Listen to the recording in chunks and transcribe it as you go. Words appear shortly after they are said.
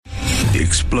the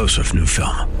explosive new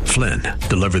film, Flynn,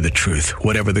 deliver the truth,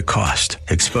 whatever the cost,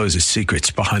 exposes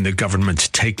secrets behind the government's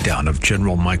takedown of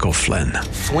General Michael Flynn.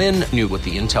 Flynn knew what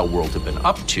the intel world had been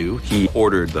up to. He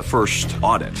ordered the first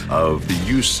audit of the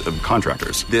use of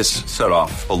contractors. This set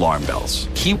off alarm bells.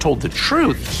 He told the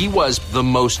truth. He was the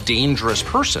most dangerous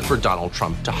person for Donald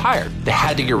Trump to hire. They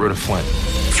had to get rid of Flynn.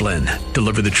 Flynn,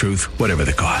 deliver the truth, whatever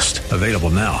the cost. Available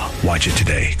now. Watch it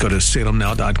today. Go to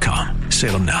salemnow.com.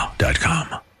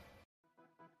 salemnow.com.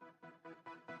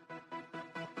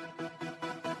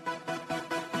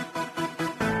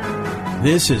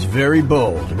 This is Very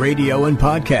Bold Radio and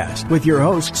Podcast with your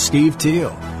host, Steve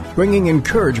Teal, bringing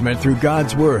encouragement through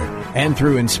God's Word and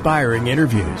through inspiring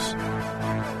interviews.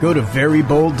 Go to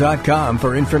verybold.com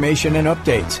for information and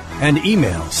updates, and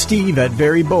email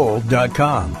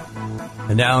steve@verybold.com.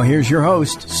 And now here's your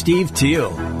host, Steve Teal.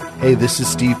 Hey, this is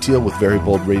Steve Teal with Very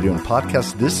Bold Radio and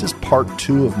Podcast. This is part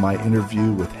 2 of my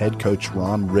interview with head coach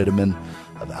Ron Rittiman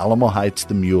of Alamo Heights,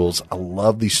 the Mules. I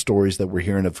love these stories that we're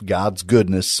hearing of God's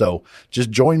goodness. So just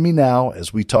join me now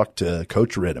as we talk to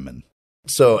Coach Rittiman.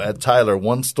 So, Tyler,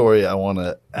 one story I want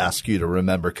to ask you to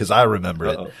remember, because I remember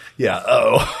it. Yeah.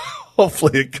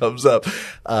 Hopefully it comes up.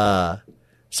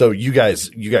 So you guys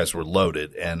were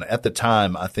loaded. And at the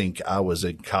time, I think I was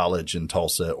in college in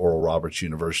Tulsa at Oral Roberts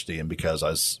University. And because I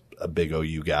was a big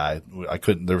OU guy,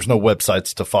 there was no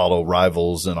websites to follow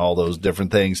Rivals and all those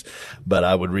different things, but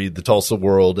I would read the Tulsa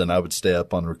World and I would stay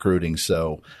up on recruiting.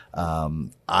 So,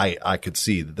 I could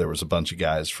see that there was a bunch of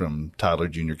guys from Tyler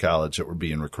Junior College that were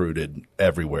being recruited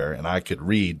everywhere, and I could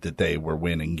read that they were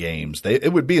winning games.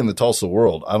 It would be in the Tulsa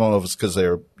World. I don't know if it's because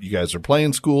you guys are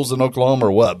playing schools in Oklahoma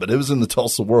or what, but it was in the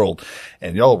Tulsa World,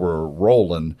 and y'all were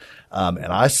rolling. And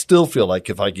I still feel like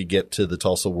if I could get to the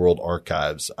Tulsa World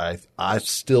archives, I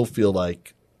still feel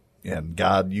like, and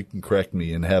God, you can correct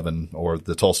me in heaven or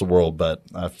the Tulsa World, but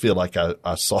I feel like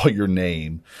I saw your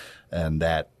name, and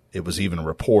that it was even a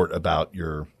report about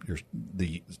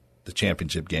the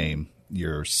championship game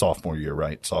your sophomore year,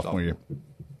 right? Sophomore year.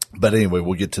 But anyway,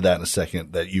 we'll get to that in a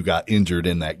second, that you got injured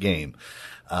in that game.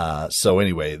 So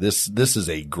anyway, this is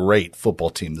a great football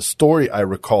team. The story I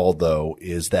recall, though,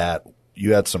 is that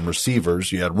you had some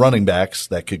receivers, you had running backs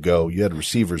that could go, you had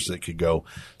receivers that could go.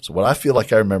 So what I feel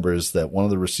like I remember is that one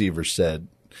of the receivers said,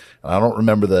 and I don't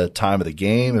remember the time of the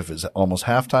game, if it's almost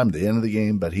halftime, the end of the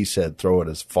game, but he said, throw it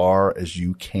as far as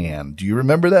you can. Do you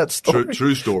remember that story?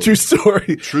 True story. True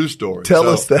story. True story. Tell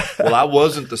us that. Well, I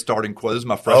wasn't the starting quarterback. This is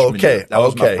my freshman year. That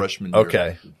was my freshman year.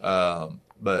 Okay.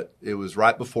 But it was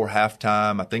right before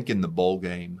halftime, I think in the bowl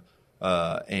game,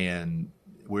 and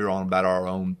we were on about our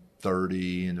own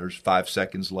 30, and there's 5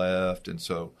 seconds left, and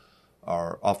so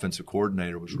our offensive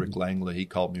coordinator was Rick Langley. He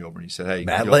called me over and he said, "Hey,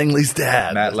 Matt Langley's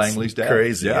dad."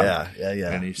 Crazy. Yeah.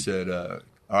 And he said, "All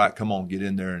right, come on, get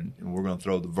in there, and we're going to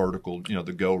throw the vertical,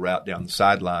 the go route down the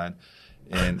sideline."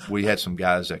 And we had some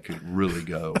guys that could really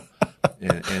go.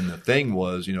 And the thing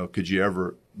was, could you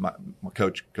ever? My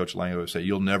coach Langley would say,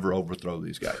 "You'll never overthrow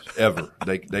these guys ever.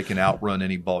 They can outrun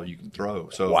any ball you can throw."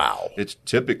 So wow, it's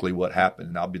typically what happened.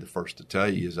 And I'll be the first to tell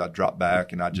you is I dropped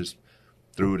back and I just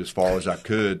threw it as far as I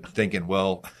could, thinking,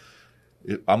 well,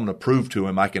 I'm going to prove to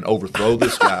him I can overthrow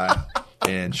this guy.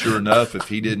 And sure enough, if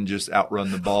he didn't just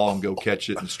outrun the ball and go catch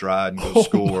it in stride and go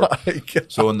score.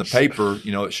 So in the paper,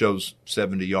 it shows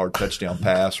 70-yard touchdown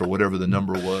pass or whatever the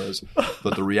number was.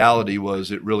 But the reality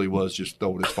was it really was just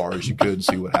throw it as far as you could and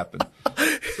see what happened.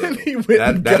 So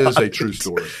that is a true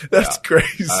story. That's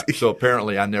crazy. So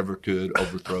apparently I never could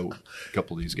overthrow a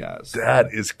couple of these guys.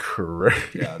 That is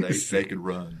crazy. Yeah, they could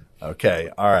run. Okay.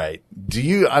 All right.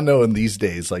 I know in these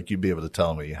days, you'd be able to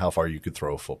tell me how far you could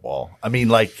throw a football. I mean,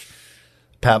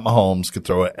 Pat Mahomes could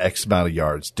throw X amount of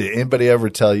yards. Did anybody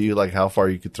ever tell you how far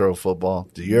you could throw a football?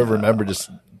 Do you ever remember just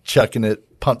chucking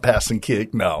it, punt, pass, and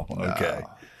kick? No. Okay.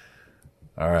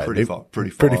 All right. Pretty far.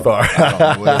 I don't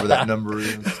know, whatever that number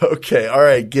is. Okay. All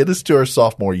right. Get us to our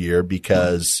sophomore year,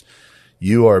 because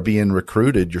you are being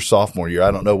recruited your sophomore year.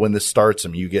 I don't know when this starts. I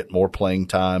mean, you get more playing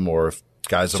time, or if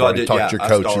guys have already talked to your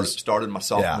coaches. I started my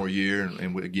sophomore year,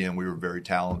 and again, we were very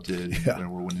talented,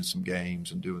 and we're winning some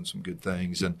games and doing some good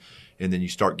things, and then you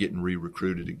start getting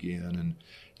re-recruited again,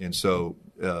 and so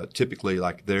typically,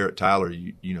 there at Tyler,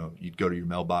 you'd go to your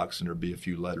mailbox and there'd be a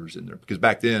few letters in there, because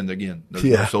back then, again, there's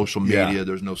no social media,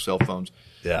 there's no cell phones.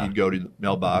 Yeah. You'd go to the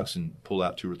mailbox and pull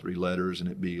out 2 or 3 letters, and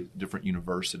it'd be a different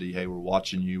university. Hey, we're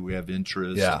watching you. We have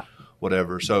interest.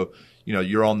 Whatever. So,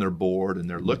 you're on their board and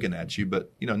they're looking at you,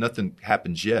 but, nothing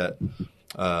happens yet.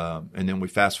 And then we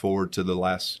fast forward to the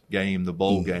last game, the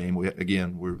bowl game. We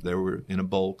were in a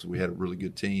bowl because we had a really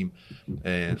good team.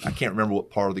 And I can't remember what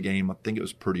part of the game. I think it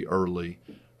was pretty early.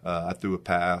 I threw a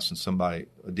pass and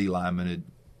a D lineman had,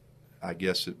 I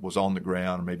guess it was on the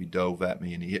ground or maybe dove at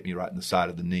me, and he hit me right in the side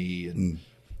of the knee, and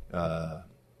I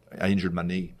injured my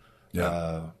knee.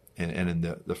 Yeah. And in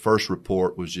the first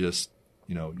report was just,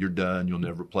 you're done. You'll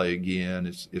never play again.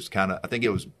 It's kind of, I think it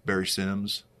was Barry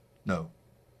Sims. No.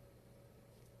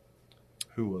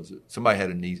 Who was it? Somebody had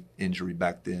a knee injury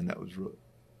back then that was real.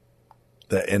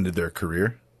 That ended their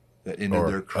career? That ended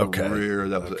their career. Okay.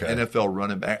 That was an NFL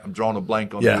running back. I'm drawing a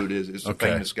blank on who it is. It's a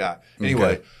famous guy.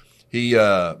 Anyway, they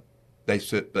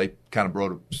kind of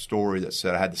wrote a story that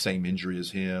said I had the same injury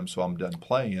as him, so I'm done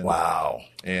playing. Wow.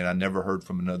 And I never heard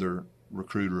from another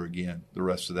recruiter again the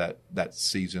rest of that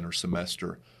season or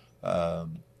semester.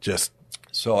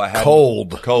 So I had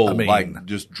cold, I mean,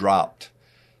 just dropped.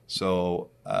 So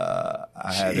I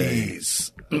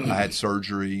had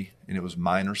surgery, and it was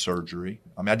minor surgery.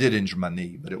 I mean, I did injure my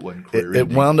knee, but it wasn't career. It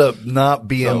wound up not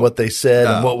being what they said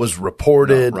and what was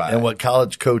reported, and what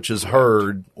college coaches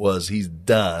heard was he's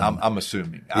done. I'm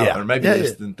assuming, or maybe they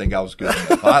just didn't think I was good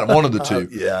enough. One of the two.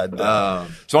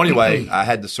 So anyway, I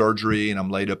had the surgery, and I'm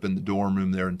laid up in the dorm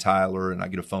room there in Tyler, and I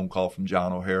get a phone call from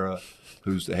John O'Hara,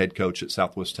 who's the head coach at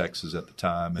Southwest Texas at the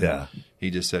time. And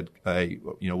he just said, hey,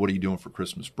 what are you doing for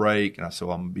Christmas break? And I said,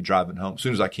 well, I'm going to be driving home. As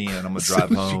soon as I can, I'm going to drive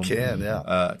home. You can,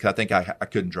 because I think I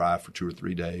couldn't drive for 2 or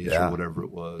 3 days or whatever it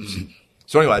was.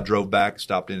 So anyway, I drove back,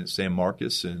 stopped in at San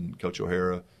Marcos, and Coach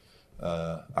O'Hara,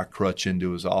 I crutch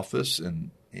into his office,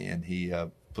 and he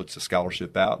puts a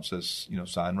scholarship out and says,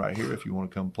 sign right here if you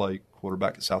want to come play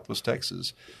quarterback at Southwest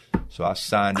Texas. So I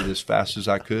signed it as fast as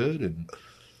I could and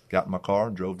got in my car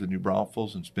and drove to New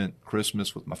Braunfels and spent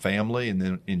Christmas with my family, and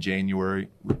then in January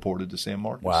reported to San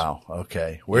Marcos. Wow.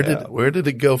 Okay. Where did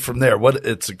it go from there?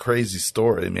 It's a crazy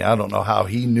story. I mean, I don't know how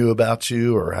he knew about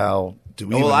you or how do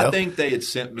we even know? I think they had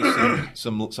sent me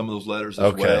some of those letters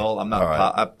as well. I'm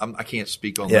not I can't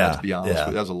speak on that, to be honest with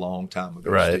you. That was a long time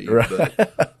ago, Steve.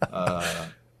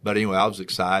 But anyway, I was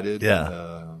excited.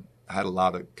 I had a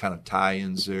lot of kind of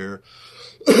tie-ins there.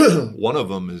 One of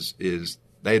them is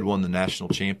they had won the national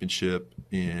championship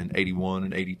in 81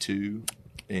 and 82,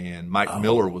 and Mike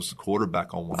Miller was the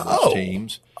quarterback on one of those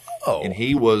teams. And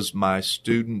he was my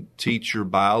student teacher,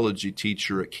 biology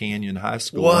teacher at Canyon High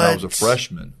School when I was a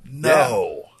freshman.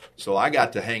 No. So I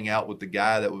got to hang out with the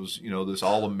guy that was, this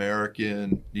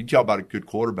All-American. You can talk about a good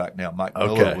quarterback now. Mike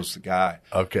Miller was the guy.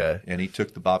 Okay. And he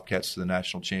took the Bobcats to the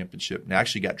national championship and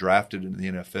actually got drafted into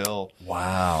the NFL.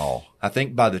 Wow. I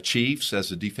think by the Chiefs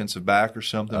as a defensive back or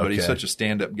something. But he's such a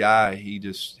stand-up guy. He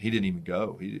didn't even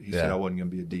go. He said I wasn't going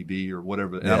to be a DB or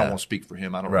whatever. And I don't want to speak for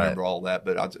him. I don't remember all that.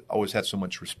 But I always had so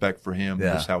much respect for him,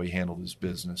 just how he handled his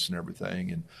business and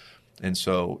everything. And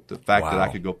so the fact that I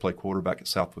could go play quarterback at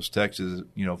Southwest Texas,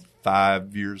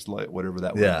 5 years later, whatever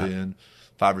that would have been,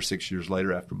 5 or 6 years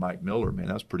later after Mike Miller, man,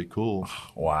 that was pretty cool.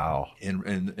 Wow. And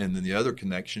then the other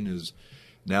connection is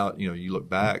now, you look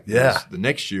back. The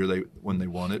next year when they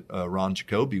won it, Ron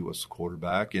Jacoby was the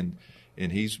quarterback, and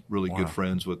he's really good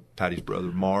friends with Patty's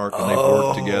brother Mark, and they've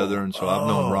worked together. And so I've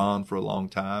known Ron for a long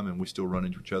time, and we still run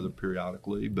into each other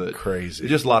periodically. But crazy,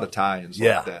 just a lot of tie-ins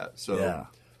like that. So.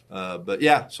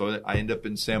 So I end up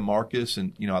in San Marcos,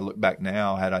 and I look back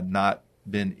now. Had I not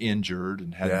been injured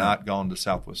and had not gone to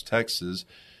Southwest Texas,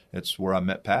 it's where I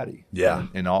met Patty.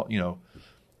 And all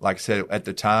like I said, at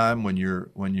the time when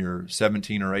you're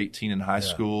 17 or 18 in high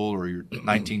school, or you're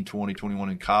 19, 20, 21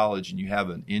 in college, and you have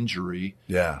an injury.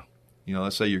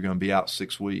 Let's say you're going to be out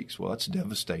 6 weeks. Well, that's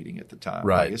devastating at the time.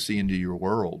 Right. Like, it's the end of your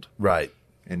world. Right.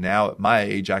 And now at my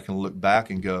age, I can look back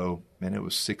and go, man, it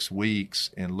was 6 weeks,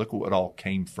 and look at what all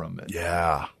came from it.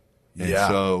 And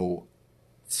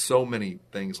so many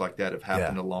things like that have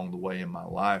happened along the way in my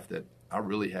life that I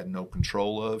really had no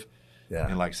control of.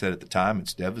 And like I said, at the time,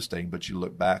 it's devastating, but you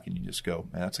look back and you just go,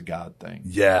 man, that's a God thing.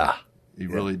 He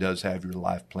really does have your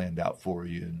life planned out for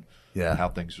you and how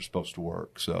things are supposed to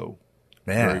work. So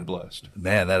very blessed.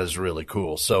 Man, that is really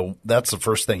cool. So that's the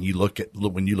first thing you look at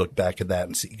when you look back at that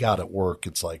and see God at work.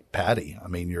 It's like Patty. I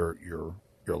mean, your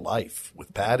life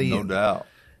with Patty. No doubt.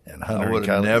 And Hunter, I would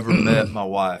have never met my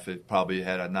wife if probably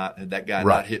had that guy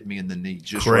not hit me in the knee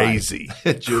just crazy.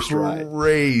 Right. Just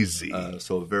crazy.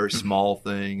 So a very small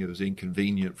thing. It was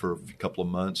inconvenient for a couple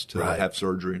of months to have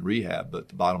surgery and rehab, but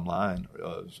the bottom line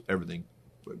is everything,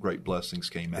 great blessings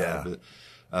came out of it.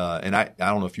 And I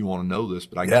don't know if you want to know this,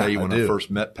 but I can tell you when I first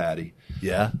met Patty.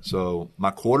 So my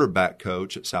quarterback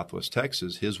coach at Southwest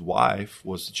Texas, his wife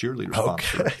was the cheerleader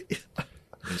sponsor.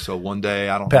 And so one day,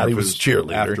 I don't know if it was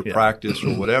cheerleader after practice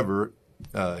or whatever,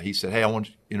 he said, "Hey, I want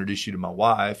to introduce you to my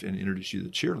wife and introduce you to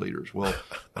the cheerleaders." Well,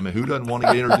 I mean, who doesn't want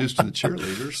to get introduced to the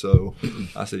cheerleaders? So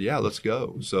I said, "Yeah, let's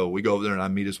go." So we go over there and I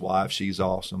meet his wife. She's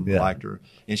awesome. I liked her.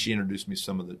 And she introduced me to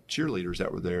some of the cheerleaders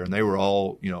that were there, and they were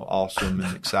all, awesome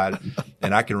and excited.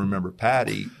 And I can remember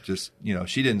Patty just,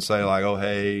 she didn't say like, "Oh,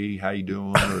 hey, how you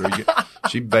doing?"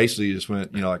 She basically just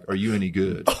went, like, "Are you any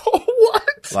good?"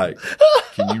 What? Like,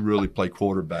 can you really play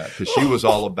quarterback? Because she was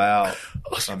all about,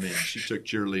 she took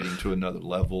cheerleading to another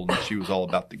level, and she was all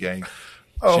about the game.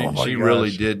 She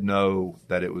really did know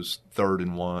that it was 3rd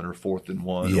and 1 or 4th and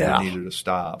 1. Yeah. Or we needed a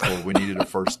stop, or we needed a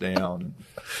first down. And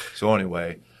so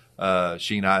anyway,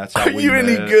 she and I, that's how we met.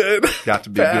 Any good? Got to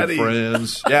be Patty. good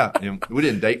friends. Yeah. And we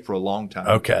didn't date for a long time.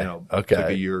 Okay. Took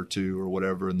a year or two or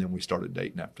whatever, and then we started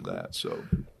dating after that. So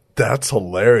that's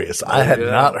hilarious. I had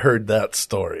not heard that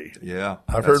story. Yeah.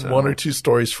 I've heard one or two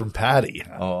stories from Patty.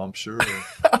 Oh, I'm sure.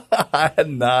 I had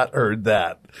not heard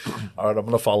that. All right, I'm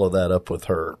going to follow that up with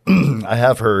her. I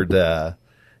have heard,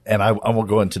 and I won't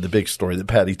go into the big story that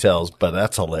Patty tells, but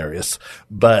that's hilarious.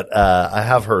 But I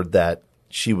have heard that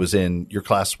she was in your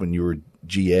class when you were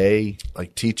GA,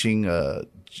 like teaching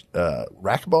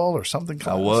racquetball or something.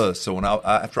 I was. So when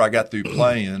after I got through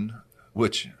playing,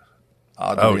 which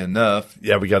oddly enough,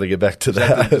 yeah, we got to get back to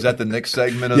that. Is that the next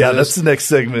segment of this? Yeah, this? that's the next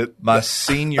segment. My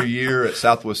senior year at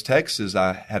Southwest Texas,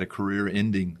 I had a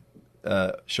career-ending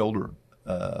shoulder.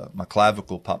 My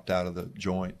clavicle popped out of the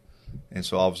joint, and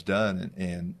so I was done.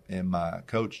 And my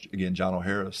coach, again, John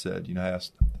O'Hara, said, I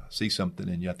see something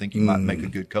in you. I think you might make a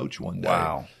good coach one day.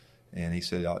 Wow. And he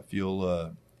said,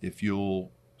 if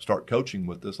you'll start coaching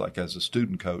with us, like as a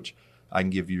student coach, I can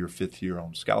give you your 5th year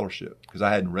on scholarship, because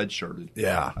I hadn't redshirted.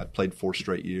 Yeah. I played 4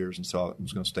 straight years, and so I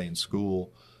was going to stay in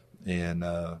school. And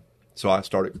so I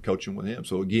started coaching with him.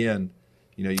 So again,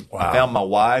 I found my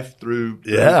wife through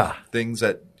things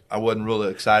that I wasn't really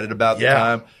excited about at the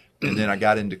time. And then I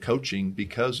got into coaching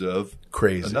because of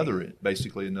another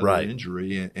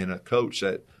injury and a coach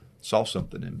that saw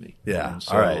something in me. Yeah. And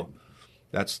so all right.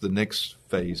 That's the next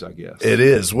phase, I guess. It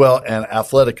is. Well, and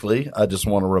athletically, I just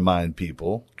want to remind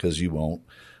people, because you won't,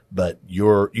 but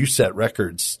you set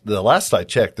records. The last I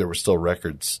checked, there were still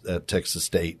records at Texas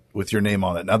State with your name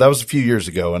on it. Now, that was a few years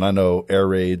ago, and I know air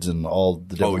raids and all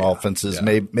the different offenses,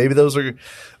 maybe those are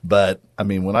 – but, I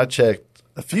mean, when I checked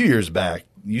a few years back,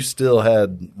 you still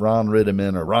had Ron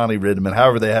Rittiman or Ronnie Rittiman,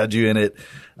 however they had you in it,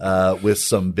 with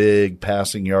some big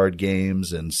passing yard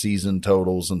games and season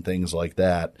totals and things like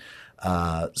that.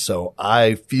 So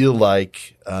I feel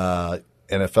like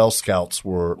NFL scouts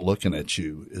were looking at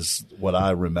you, is what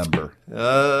I remember.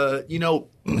 And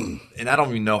I don't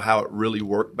even know how it really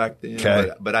worked back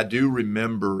then, but I do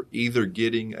remember either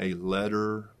getting a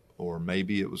letter or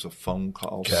maybe it was a phone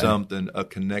call, something, a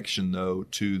connection, though,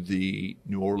 to the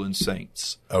New Orleans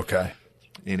Saints. Okay.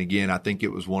 And again, I think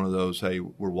it was one of those, hey,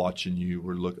 we're watching you,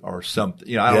 we're looking, or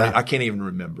something. I can't even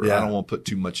remember. Yeah. I don't want to put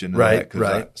too much into that,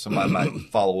 because somebody might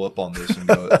follow up on this and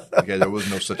go, okay, there was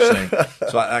no such thing.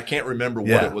 So I can't remember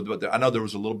what it was, but I know there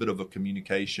was a little bit of a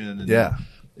communication.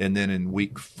 And then in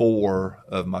week 4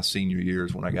 of my senior year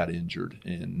is when I got injured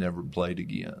and never played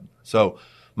again. So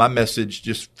my message,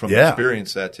 just from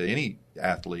experience, that to any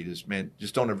athlete is, man,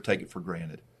 just don't ever take it for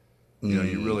granted.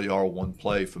 You really are one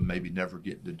play from maybe never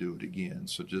getting to do it again.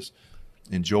 So just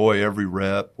enjoy every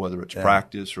rep, whether it's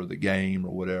practice or the game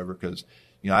or whatever, because,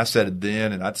 I said it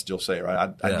then, and I'd still say it,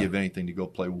 right? I'd give anything to go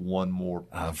play one more.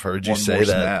 I've heard you say that.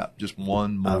 Snap, just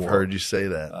one more. I've heard you say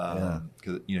that.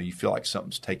 Because, you feel like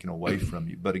something's taken away from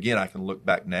you. But again, I can look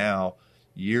back now,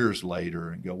 years later,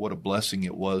 and go, what a blessing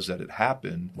it was that it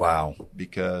happened. Wow.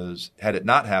 Because had it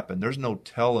not happened, there's no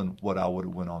telling what I would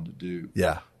have went on to do.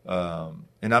 Yeah.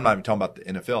 And I'm not even talking about the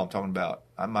NFL. I'm talking about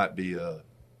I might be a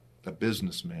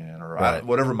businessman or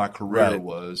whatever my career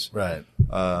was. Right.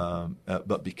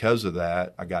 But because of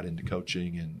that, I got into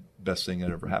coaching, and best thing that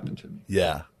ever happened to me.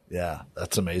 Yeah. Yeah.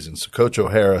 That's amazing. So Coach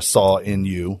O'Hara saw in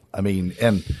you, I mean,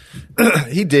 and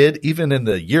he did, even in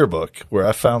the yearbook where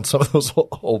I found some of those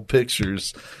old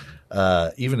pictures,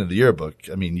 even in the yearbook,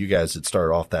 I mean, you guys had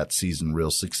started off that season real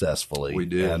successfully. We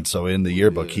did. And so in the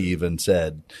yearbook, he even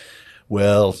said,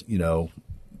 well,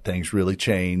 things really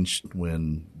changed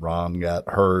when Ron got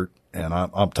hurt. And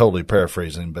I'm totally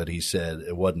paraphrasing, but he said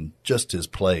it wasn't just his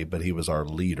play, but he was our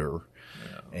leader.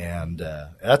 Yeah. And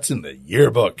that's in the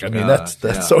yearbook. I mean, that's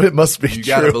so it must be true. You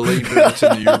got to believe that it's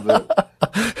in the yearbook.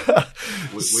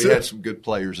 We had some good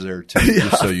players there too,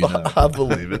 just so you know. I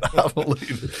believe it.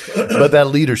 But that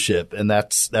leadership, and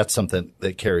that's something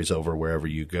that carries over wherever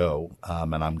you go.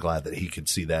 And I'm glad that he could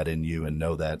see that in you and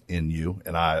know that in you.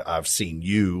 And I've seen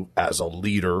you as a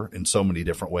leader in so many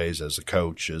different ways, as a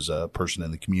coach, as a person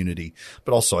in the community.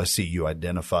 But also I see you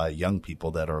identify young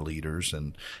people that are leaders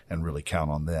and really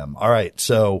count on them. All right.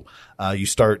 So you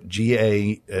start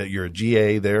GA. You're a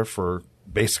GA there for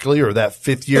basically, or that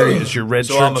fifth year is your red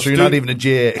shirt, so you're not even a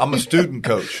GA. I'm a student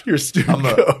coach. You're a student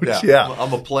coach. Yeah.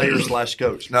 I'm a player /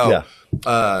 coach. No,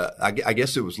 yeah. I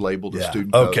guess it was labeled a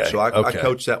student coach. Okay. So I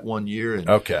coached that 1 year.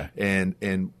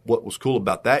 And what was cool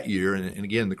about that year, and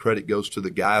again, the credit goes to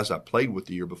the guys I played with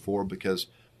the year before, because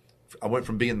I went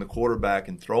from being the quarterback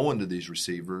and throwing to these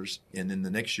receivers, and then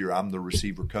the next year I'm the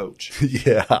receiver coach.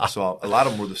 Yeah. So a lot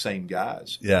of them were the same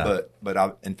guys. Yeah.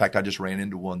 But in fact, I just ran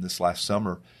into one this last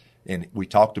summer. And we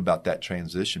talked about that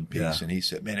transition piece, and he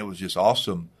said, man, it was just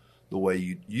awesome the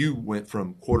way you went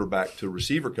from quarterback to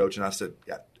receiver coach. And I said,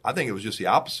 yeah, I think it was just the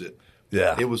opposite.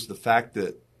 Yeah. It was the fact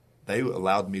that they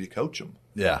allowed me to coach them.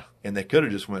 Yeah. And they could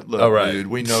have just went, look, dude,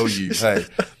 we know you. Hey.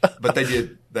 But they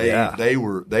did. They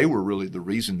were really the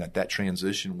reason that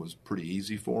transition was pretty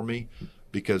easy for me,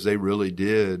 because they really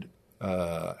did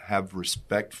have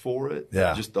respect for it,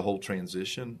 just the whole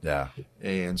transition. Yeah.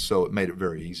 And so it made it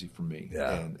very easy for me.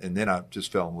 Yeah. And then I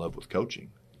just fell in love with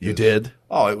coaching. You did?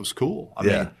 Oh, it was cool. I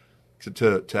mean,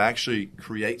 to actually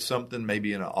create something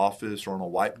maybe in an office or on a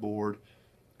whiteboard,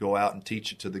 go out and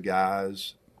teach it to the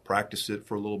guys, practice it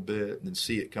for a little bit, and then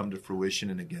see it come to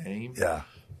fruition in a game. Yeah.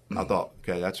 I thought,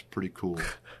 okay, that's pretty cool.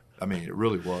 I mean, it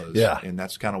really was. Yeah. And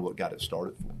that's kind of what got it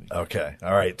started for me. Okay.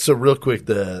 All right. So real quick,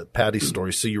 the Patty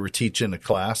story. So you were teaching a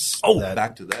class.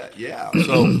 Back to that. Yeah.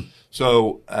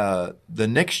 So the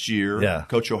next year,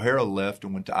 Coach O'Hara left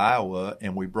and went to Iowa,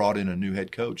 and we brought in a new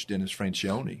head coach, Dennis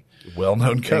Francione.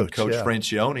 Well-known coach. And Coach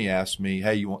Francione asked me,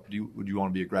 hey, would you want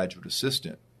to be a graduate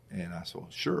assistant? And I said, well,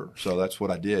 sure. So that's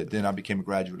what I did. Then I became a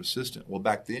graduate assistant. Well,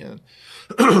 back then,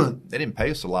 they didn't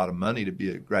pay us a lot of money to be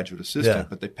a graduate assistant,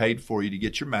 but they paid for you to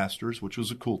get your master's, which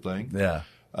was a cool thing. Yeah.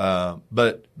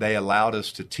 But they allowed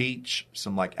us to teach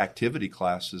some like activity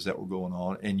classes that were going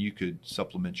on, and you could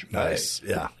supplement your pay. Nice.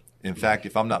 Yeah. In fact,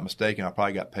 if I'm not mistaken, I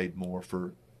probably got paid more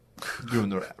for doing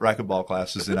the racquetball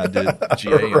classes than I did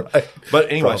GA. Right. But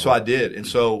anyway, so I did. And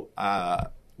so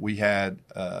we had,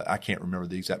 I can't remember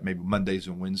the exact, maybe Mondays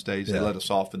and Wednesdays. They let us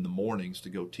off in the mornings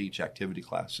to go teach activity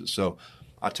classes. So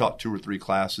I taught 2 or 3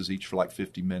 classes, each for like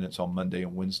 50 minutes on Monday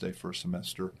and Wednesday for a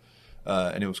semester.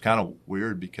 And it was kind of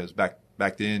weird because back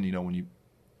then, you know,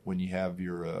 when you have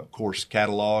your course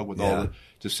catalog with all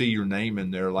to see your name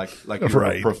in there like you're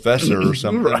a professor or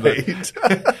something. Right.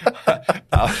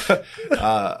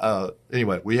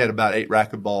 Anyway, we had about 8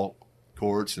 racquetball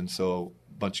courts, and so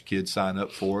a bunch of kids signed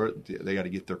up for it. They got to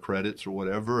get their credits or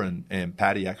whatever, and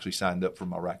Patty actually signed up for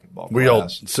my racquetball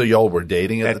class. So y'all were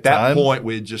dating at the time? At that point,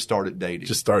 we had just started dating.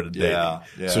 Yeah.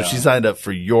 So she signed up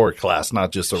for your class,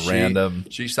 not just random.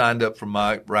 She signed up for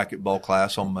my racquetball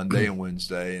class on Monday and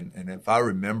Wednesday, and if I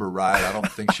remember right, I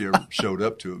don't think she ever showed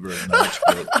up to it very much.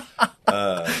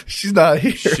 But she's not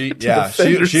here.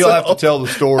 She'll have to tell the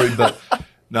story, but.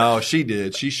 No, she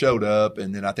did. She showed up,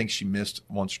 and then I think she missed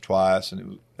once or twice, and it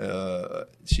was,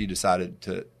 she decided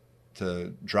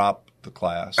to drop the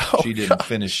class. She didn't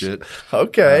finish it.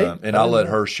 Okay. And I'll let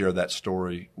her share that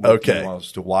story with you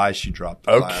as to why she dropped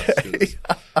the class.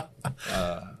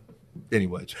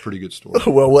 Anyway, it's a pretty good story.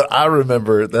 Well, what I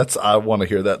remember, I want to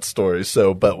hear that story.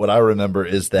 But what I remember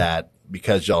is that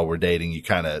because y'all were dating, you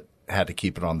kind of had to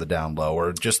keep it on the down low,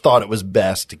 or just thought it was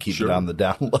best to keep it on the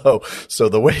down low. So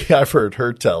the way I've heard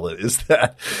her tell it is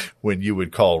that when you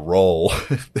would call roll,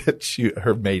 that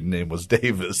her maiden name was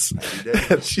Davis,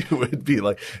 and she would be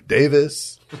like,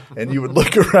 Davis, and you would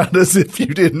look around as if you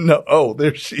didn't know. Oh,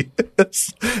 there she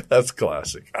is. That's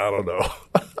classic. I don't know.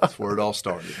 That's where it all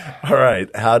started. All right.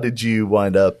 How did you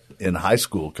wind up in high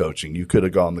school coaching? You could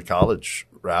have gone the college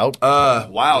route.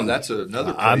 Wow, that's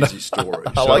another crazy story.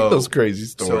 I like those crazy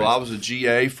stories. So I was a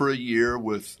GA for a year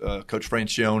with Coach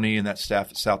Francione and that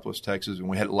staff at Southwest Texas, and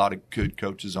we had a lot of good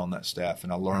coaches on that staff,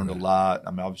 and I learned a lot.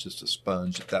 I mean, I was just a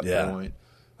sponge at that point.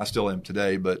 I still am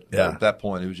today, but at that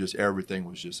point, it was just everything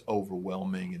was just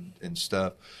overwhelming and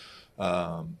stuff.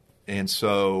 And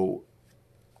so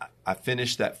I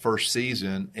finished that first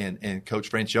season, and Coach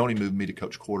Francione moved me to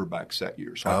coach quarterbacks that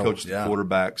year. So I coached the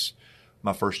quarterbacks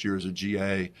my first year as a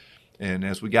GA. And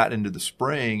as we got into the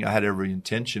spring, I had every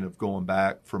intention of going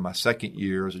back for my second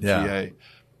year as a GA.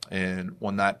 And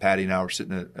one night, Patty and I were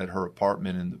sitting at her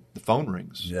apartment, and the phone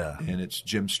rings. Yeah. And it's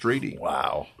Jim Streety.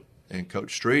 Wow. And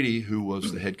Coach Streety, who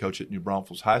was the head coach at New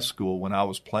Braunfels High School when I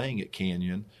was playing at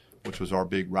Canyon, which was our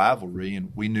big rivalry,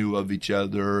 and we knew of each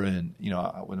other, and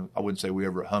I wouldn't say we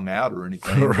ever hung out or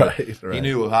anything. Right. He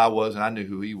knew who I was, and I knew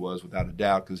who he was without a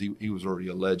doubt, because he was already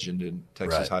a legend in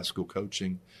Texas high school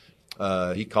coaching.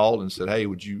 He called and said, "Hey,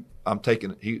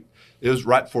 it was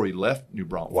right before he left New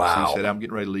Braunfels. Wow. He said, "I'm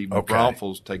getting ready to leave New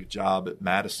Braunfels, take a job at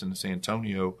Madison and San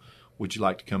Antonio. Would you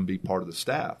like to come be part of the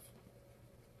staff?"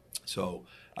 So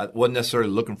I wasn't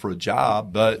necessarily looking for a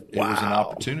job, but it was an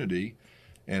opportunity.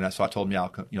 And so I told him,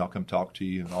 I'll come talk to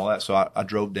you and all that. So I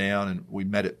drove down, and we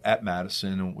met at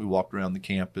Madison, and we walked around the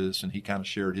campus, and he kind of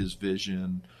shared his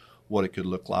vision, what it could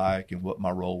look like and what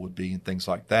my role would be and things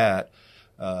like that.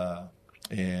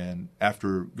 And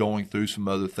after going through some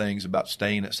other things about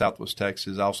staying at Southwest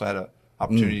Texas, I also had an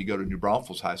opportunity to go to New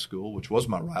Braunfels High School, which was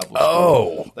my rival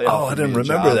school. I didn't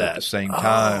remember that. At the same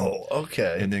time. Oh,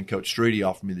 okay. And then Coach Streety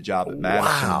offered me the job at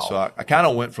Madison. Wow. So I kind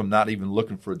of went from not even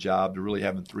looking for a job to really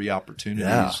having 3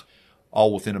 opportunities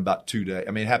all within about 2 days.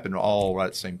 I mean, it happened all right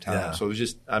at the same time. Yeah. So it was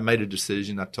just, I made a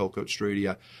decision. I told Coach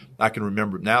Streety, I can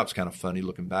remember, now it's kind of funny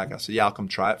looking back. I said, I'll come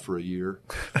try it for a year.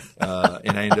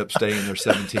 And I ended up staying there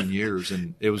 17 years,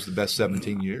 and it was the best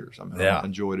 17 years. I mean, I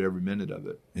enjoyed every minute of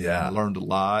it. Yeah. I learned a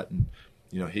lot, and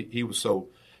he was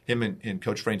him and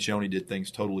Coach Francione did things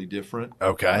totally different.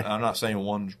 Okay. I'm not saying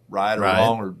one's right or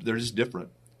wrong, or they're just different.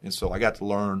 And so I got to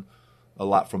learn a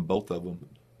lot from both of them,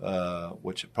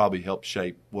 which probably helped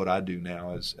shape what I do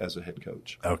now as a head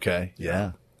coach. Okay.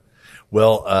 Yeah.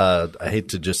 Well, I hate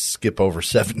to just skip over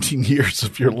 17 years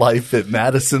of your life at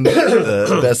Madison,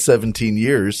 the best 17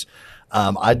 years.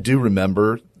 I do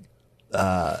remember,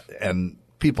 and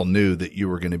people knew that you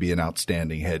were going to be an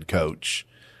outstanding head coach.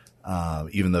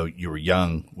 Even though you were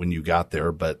young when you got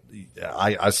there, but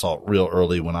I saw it real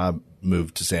early when I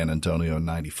moved to San Antonio in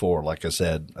 '94. Like I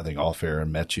said, I think off air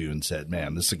and met you and said,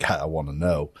 "Man, this is a guy I want to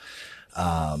know."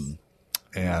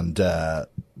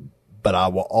 But I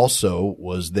also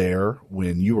was there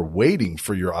when you were waiting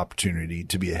for your opportunity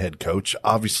to be a head coach.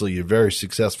 Obviously, a very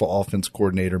successful offense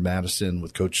coordinator, Madison,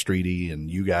 with Coach Streety,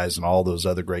 and you guys and all those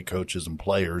other great coaches and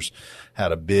players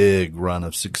had a big run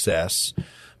of success.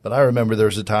 But I remember there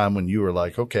was a time when you were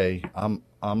like, "Okay,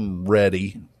 I'm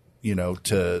ready,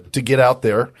 to get out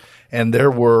there." And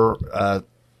there were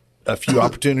a few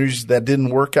opportunities that didn't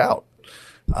work out,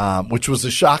 which was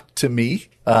a shock to me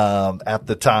at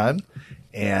the time.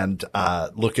 And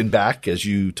looking back, as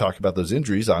you talk about those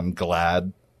injuries, I'm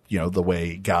glad, the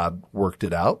way God worked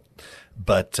it out.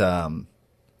 But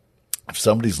if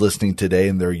somebody's listening today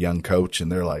and they're a young coach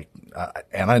and they're like,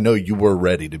 and I know you were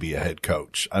ready to be a head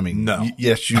coach. I mean, no.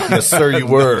 Yes, sir, you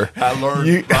were. I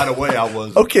learned right away I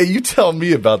was. Okay, you tell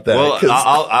me about that. Well,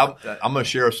 I'm going to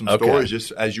share some stories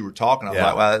just as you were talking. I was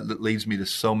like, wow, that leads me to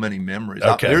so many memories.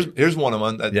 Okay. Here's one of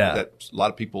them that a lot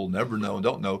of people never know and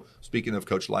don't know. Speaking of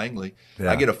Coach Langley,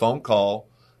 I get a phone call.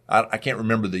 I can't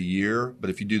remember the year, but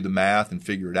if you do the math and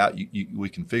figure it out, we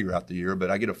can figure out the year.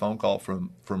 But I get a phone call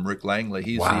from Rick Langley.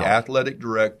 He's the athletic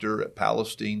director at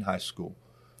Palestine High School.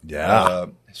 Yeah.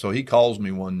 So he calls me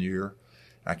one year.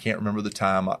 I can't remember the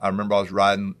time. I remember I was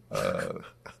riding. I'll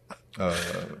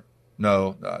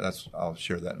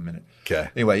share that in a minute. Okay.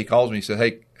 Anyway, he calls me. He said,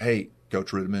 "Hey, Coach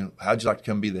Ritterman, how'd you like to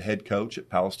come be the head coach at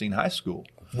Palestine High School?"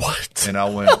 What? And I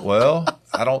went, "Well,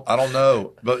 I don't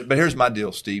know." But here's my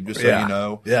deal, Steve, just so you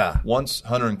know. Yeah. Once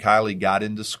Hunter and Kylie got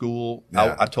into school,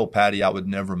 I told Patty I would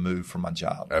never move from my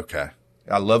job. Okay.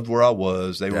 I loved where I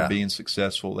was. They were being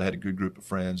successful. They had a good group of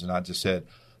friends. And I just said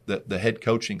that the head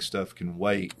coaching stuff can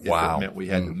wait if it meant we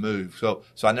had to move. So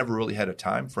I never really had a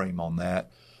time frame on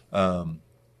that.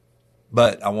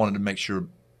 But I wanted to make sure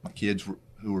my kids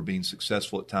who were being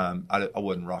successful at the time, I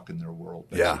wasn't rocking their world,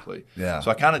 basically. Yeah. So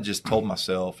I kind of just told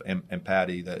myself and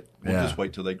Patty that we'll just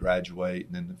wait till they graduate,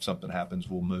 and then if something happens,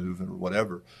 we'll move or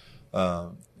whatever.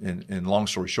 And long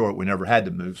story short, we never had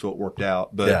to move, so it worked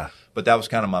out. But that was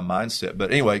kind of my mindset. But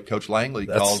anyway, Coach Langley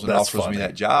calls and offers me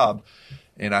that job.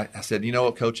 And I said, "You know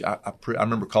what, Coach, I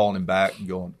remember calling him back and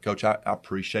going, "Coach, I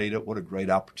appreciate it. What a great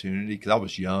opportunity," because I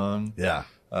was young. Yeah.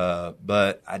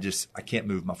 But I can't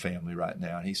move my family right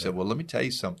now. And he said, "Well, let me tell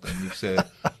you something." He said,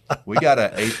 "We got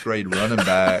an 8th grade running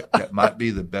back that might be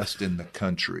the best in the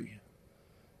country."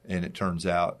 And it turns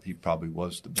out he probably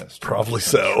was the best. Probably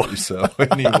so. So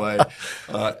anyway,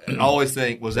 I always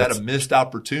think, was that a missed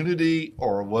opportunity,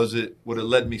 or would it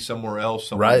led me somewhere else,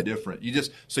 somewhere different? You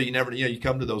never, you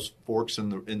come to those forks in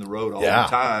the road all the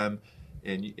time,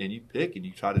 and you pick and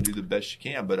you try to do the best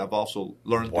you can. But I've also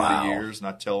learned through the years, and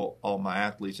I tell all my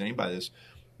athletes, anybody this,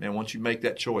 man, once you make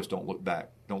that choice, don't look back.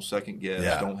 Don't second guess.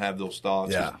 Yeah. Don't have those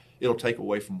thoughts. Yeah. It'll take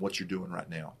away from what you're doing right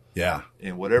now. Yeah.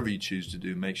 And whatever you choose to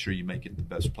do, make sure you make it the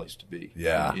best place to be.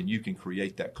 Yeah. And you can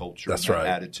create that culture That's and that right.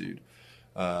 attitude.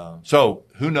 So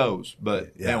who knows?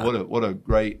 But Yeah. man, what a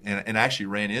great, and I actually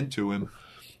ran into him,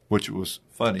 which was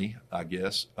funny, I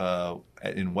guess,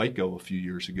 in Waco a few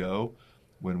years ago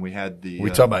when we had the. We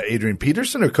talking about Adrian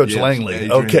Peterson or Coach yes, Langley?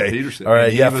 Adrian Okay. Peterson. All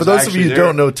right. He Yeah. was For those of actually you who there.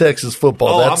 don't know Texas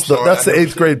football, Oh, that's I'm sorry. that's the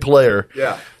 8th grade player.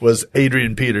 Yeah. Was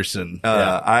Adrian Peterson.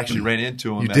 I actually ran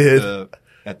into him You did?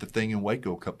 at the thing in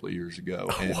Waco a couple of years ago,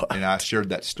 and I shared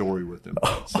that story with him.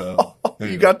 So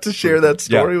You got to share that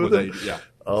story with him? Adrian, yeah.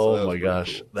 Oh, So that my was gosh.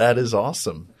 pretty cool. That is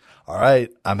awesome. All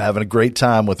right. I'm having a great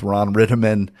time with Ron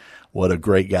Ritterman. What a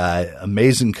great guy.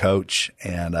 Amazing coach.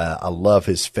 And I love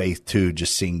his faith, too,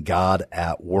 just seeing God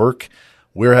at work.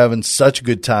 We're having such a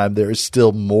good time. There is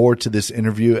still more to this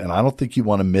interview, and I don't think you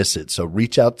want to miss it. So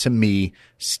reach out to me,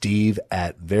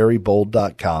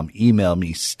 steve@verybold.com. Email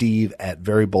me,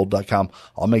 steve@verybold.com.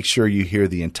 I'll make sure you hear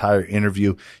the entire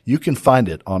interview. You can find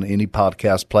it on any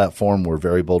podcast platform where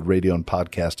Very Bold Radio and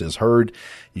Podcast is heard.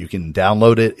 You can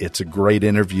download it. It's a great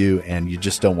interview, and you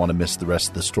just don't want to miss the rest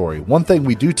of the story. One thing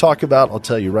we do talk about, I'll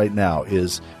tell you right now,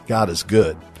 is God is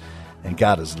good. And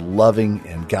God is loving,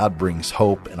 and God brings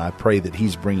hope. And I pray that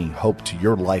He's bringing hope to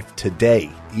your life today,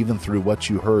 even through what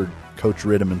you heard Coach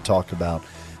Ritterman talk about.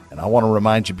 And I want to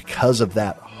remind you, because of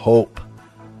that hope,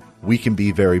 we can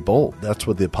be very bold. That's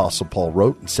what the Apostle Paul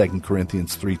wrote in 2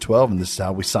 Corinthians 3:12, and this is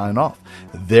how we sign off.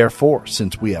 Therefore,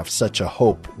 since we have such a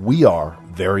hope, we are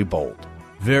very bold.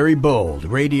 Very Bold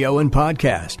Radio and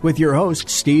Podcast with your host,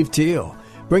 Steve Teal,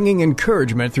 bringing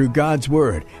encouragement through God's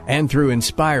Word and through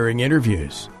inspiring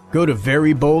interviews. Go to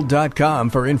verybold.com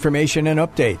for information and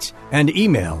updates, and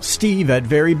email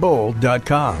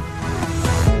steve@verybold.com.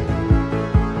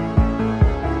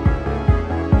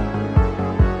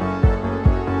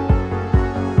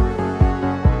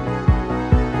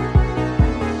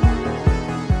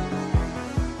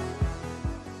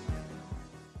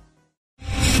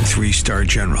 Three-star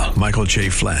General Michael J.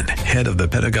 Flynn, head of the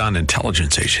Pentagon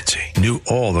Intelligence Agency, knew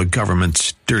all the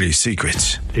government's dirty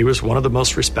secrets. He was one of the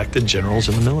most respected generals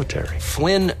in the military.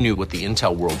 Flynn knew what the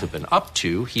intel world had been up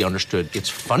to. He understood its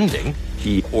funding.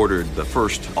 He ordered the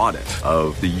first audit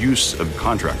of the use of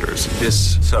contractors.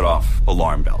 This set off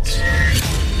alarm bells.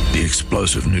 The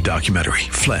explosive new documentary,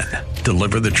 Flynn,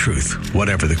 Deliver the Truth,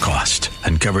 Whatever the Cost,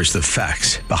 uncovers the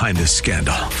facts behind the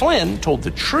scandal. Flynn told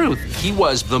the truth. He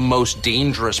was the most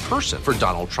dangerous person for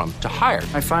Donald Trump to hire.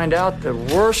 I find out the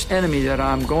worst enemy that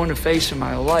I'm going to face in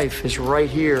my life is right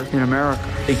here in America.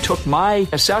 They took my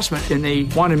assessment and they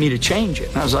wanted me to change it.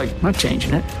 And I was like, I'm not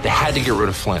changing it. They had to get rid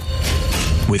of Flynn.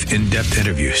 With in-depth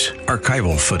interviews,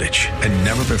 archival footage, and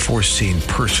never-before-seen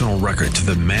personal records of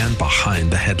the man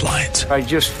behind the headlines. I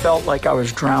just felt like I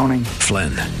was drowning.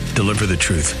 Flynn, Deliver the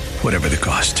Truth, Whatever the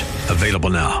Cost.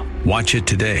 Available now. Watch it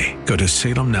today. Go to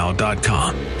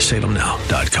salemnow.com.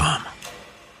 salemnow.com.